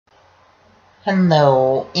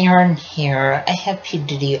Hello, Aaron here. I have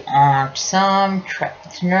PDD, autism,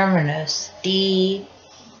 trichotillomanias D.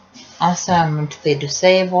 Also, I'm mentally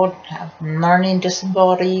disabled, have learning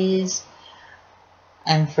disabilities.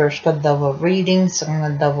 I'm first grade level reading, second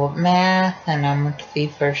grade level math, and I'm mentally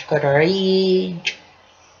first grade age.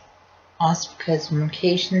 Also, because of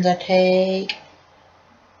medications I take.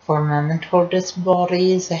 For my mental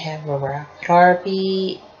disabilities, I have a rapid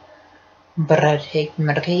heartbeat, but I take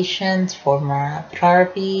medications for my rapid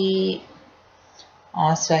heartbeat.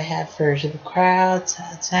 Also, I have fears of crowds,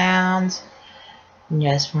 sad sounds.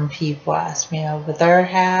 Just when people ask me over their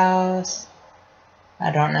house, I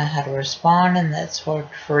don't know how to respond, and that's hard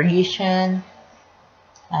for reason.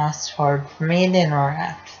 Also, hard for me to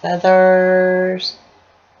interact with others.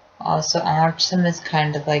 Also, autism is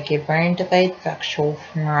kind of like a brain delayed factual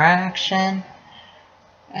interaction,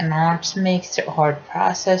 and autism makes it hard to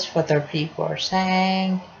process what other people are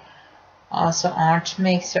saying. Also, autism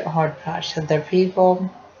makes it hard to process other people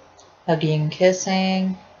hugging and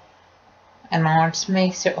kissing. And arts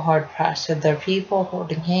makes it hard to process other people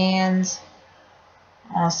holding hands.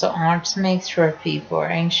 Also, arts makes sure people are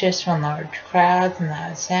anxious when large crowds and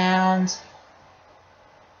loud sounds.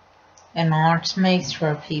 And arts makes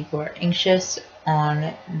sure people are anxious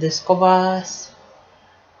on the school bus.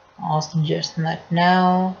 Also, just let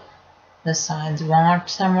know the signs of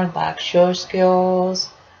autism are lack of show skills,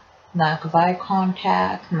 lack of eye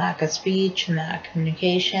contact, lack of speech, and lack of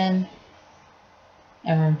communication.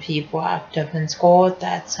 And when people act up in school,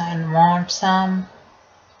 that's sign of autism.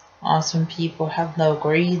 Also, when people have low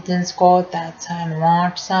grades in school, that's sign of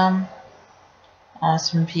autism.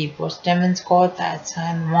 Also, when people stim in school, that's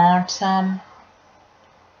sign of autism.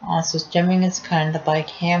 Also, stimming is kind of like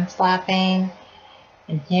hand flapping,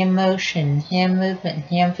 and hand motion, and hand movement, and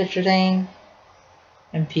hand fidgeting.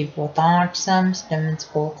 And people with autism stim in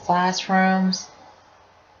school classrooms,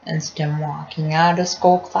 and stim walking out of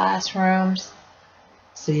school classrooms.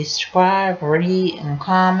 Please subscribe, rate, and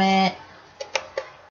comment.